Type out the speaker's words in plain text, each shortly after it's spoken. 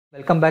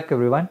Welcome back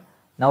everyone.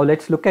 Now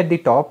let's look at the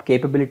top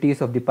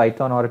capabilities of the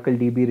Python Oracle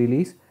DB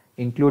release,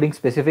 including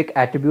specific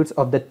attributes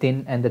of the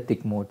thin and the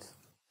thick modes.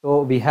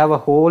 So we have a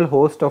whole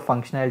host of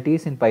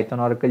functionalities in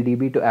Python Oracle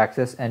DB to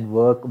access and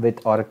work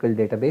with Oracle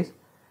database,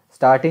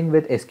 starting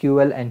with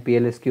SQL and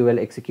PLSQL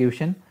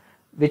execution,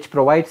 which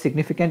provides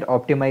significant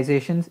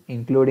optimizations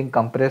including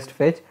compressed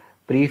fetch,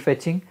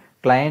 prefetching,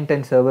 client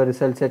and server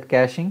result set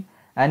caching,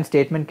 and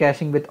statement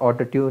caching with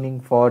auto-tuning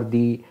for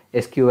the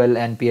SQL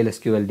and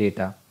PLSQL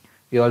data.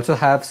 We also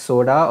have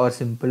SODA or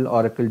Simple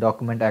Oracle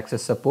Document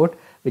Access support,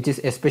 which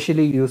is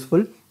especially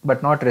useful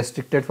but not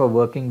restricted for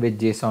working with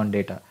JSON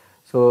data.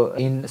 So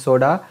in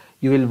SODA,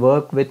 you will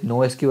work with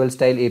NoSQL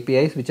style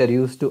APIs which are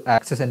used to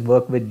access and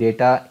work with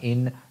data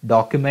in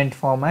document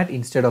format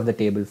instead of the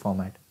table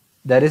format.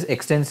 There is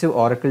extensive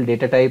Oracle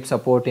data type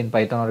support in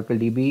Python Oracle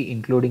DB,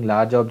 including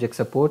large object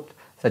support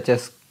such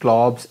as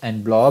clobs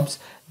and blobs,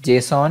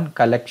 JSON,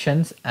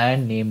 collections,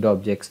 and named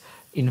objects.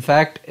 In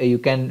fact, you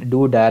can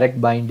do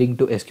direct binding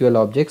to SQL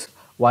objects.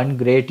 One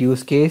great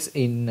use case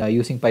in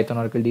using Python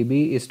Oracle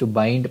DB is to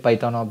bind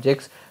Python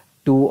objects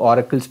to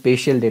Oracle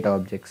spatial data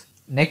objects.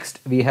 Next,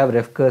 we have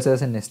ref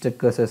cursors and nested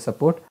cursors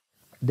support.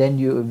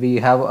 Then we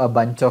have a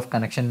bunch of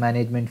connection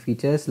management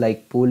features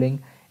like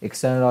pooling,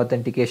 external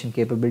authentication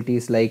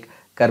capabilities like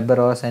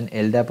Kerberos and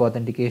LDAP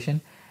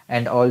authentication,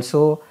 and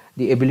also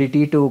the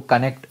ability to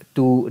connect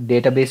to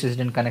database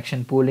resident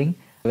connection pooling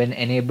when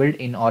enabled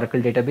in Oracle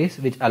database,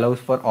 which allows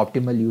for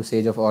optimal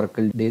usage of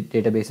Oracle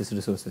databases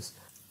resources.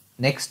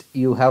 Next,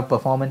 you have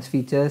performance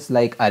features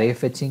like array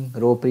fetching,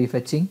 row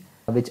prefetching,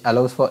 which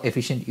allows for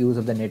efficient use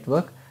of the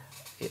network.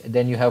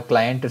 Then you have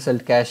client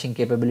result caching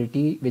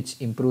capability, which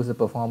improves the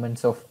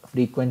performance of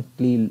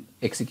frequently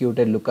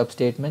executed lookup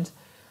statements.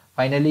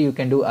 Finally, you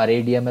can do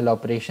array DML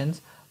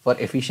operations for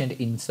efficient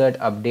insert,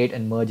 update,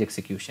 and merge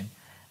execution.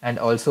 And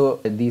also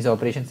these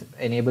operations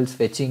enables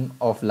fetching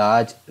of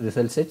large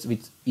result sets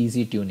with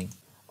easy tuning.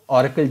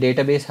 Oracle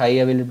database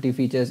high availability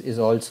features is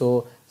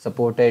also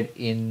supported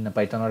in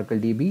Python Oracle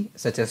DB,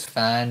 such as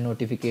fan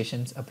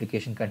notifications,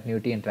 application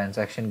continuity, and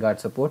transaction guard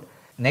support.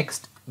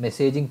 Next,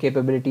 messaging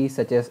capabilities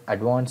such as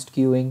advanced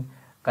queuing,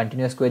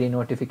 continuous query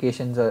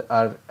notifications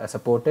are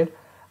supported,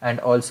 and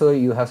also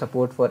you have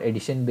support for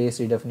edition based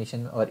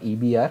redefinition or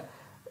EBR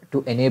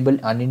to enable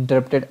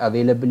uninterrupted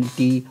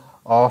availability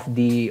of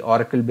the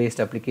Oracle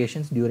based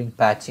applications during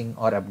patching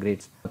or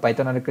upgrades.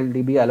 Python Oracle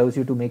DB allows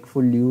you to make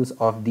full use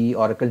of the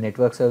Oracle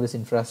network service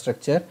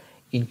infrastructure,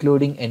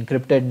 including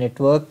encrypted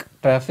network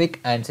traffic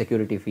and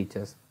security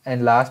features.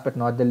 And last but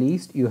not the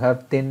least, you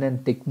have thin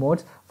and thick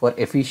modes for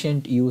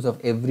efficient use of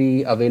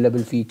every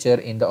available feature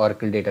in the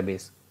Oracle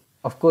database.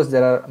 Of course,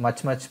 there are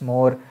much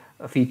more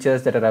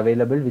features that are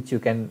available which you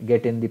can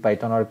get in the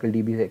Python Oracle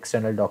DB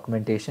external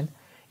documentation.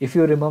 If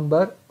you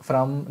remember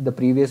from the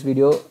previous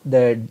video,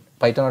 the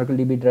Python Oracle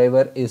DB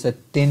driver is a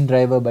thin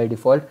driver by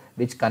default,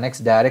 which connects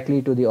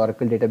directly to the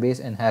Oracle database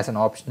and has an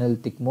optional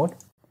thick mode.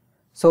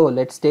 So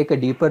let's take a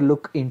deeper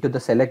look into the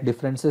select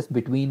differences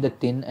between the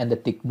thin and the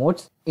thick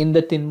modes. In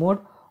the thin mode,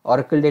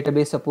 Oracle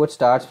database support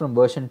starts from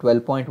version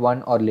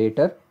 12.1 or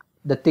later.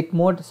 The thick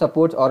mode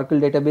supports Oracle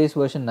database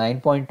version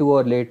 9.2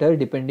 or later,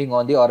 depending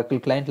on the Oracle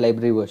client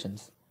library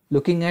versions.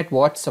 Looking at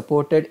what's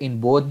supported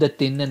in both the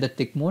thin and the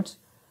thick modes,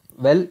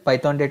 well,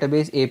 Python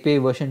database API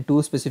version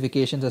 2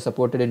 specifications are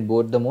supported in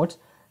both the modes.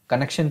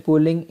 Connection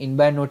pooling,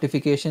 in-band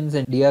notifications,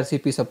 and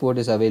DRCP support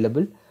is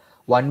available.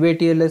 One-way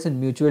TLS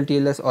and mutual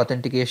TLS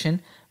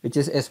authentication, which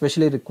is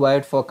especially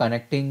required for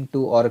connecting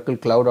to Oracle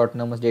Cloud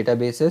Autonomous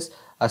Databases,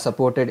 are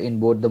supported in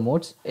both the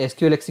modes.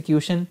 SQL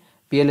execution,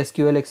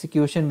 PLSQL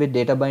execution with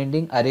data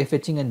binding, array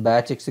fetching, and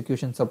batch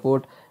execution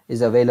support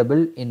is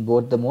available in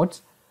both the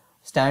modes.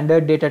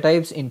 Standard data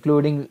types,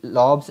 including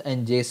lobs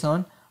and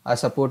JSON, are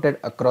supported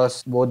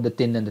across both the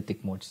thin and the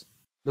thick modes.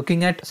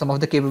 Looking at some of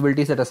the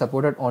capabilities that are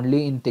supported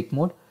only in thick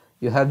mode,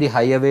 you have the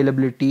high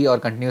availability or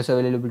continuous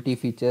availability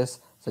features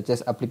such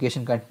as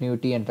application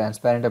continuity and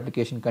transparent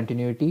application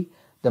continuity,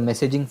 the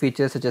messaging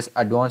features such as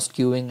advanced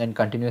queuing and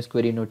continuous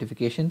query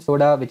notifications,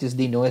 SODA, which is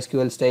the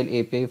NoSQL style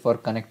API for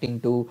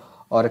connecting to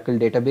Oracle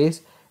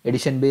database,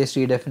 edition based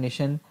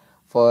redefinition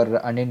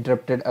for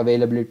uninterrupted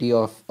availability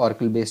of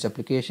Oracle based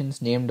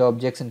applications, named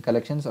objects, and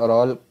collections are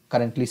all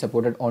currently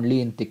supported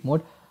only in thick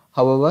mode.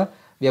 However,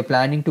 we are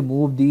planning to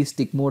move these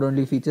thick mode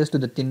only features to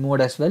the thin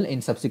mode as well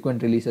in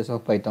subsequent releases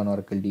of Python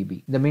Oracle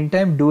DB. In the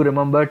meantime, do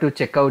remember to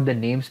check out the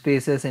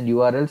namespaces and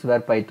URLs where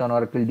Python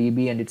Oracle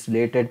DB and its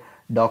related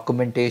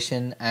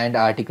documentation and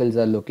articles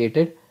are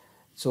located.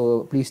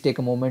 So please take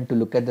a moment to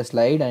look at the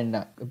slide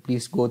and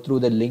please go through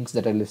the links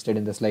that are listed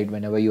in the slide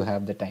whenever you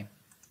have the time.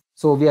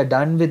 So we are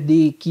done with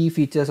the key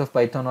features of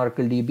Python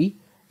Oracle DB.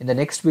 In the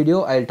next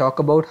video, I'll talk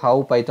about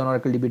how Python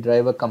Oracle DB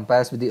driver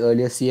compares with the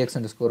earlier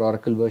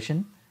CX_Oracle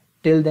version.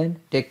 Till then,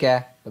 take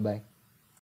care. Bye-bye.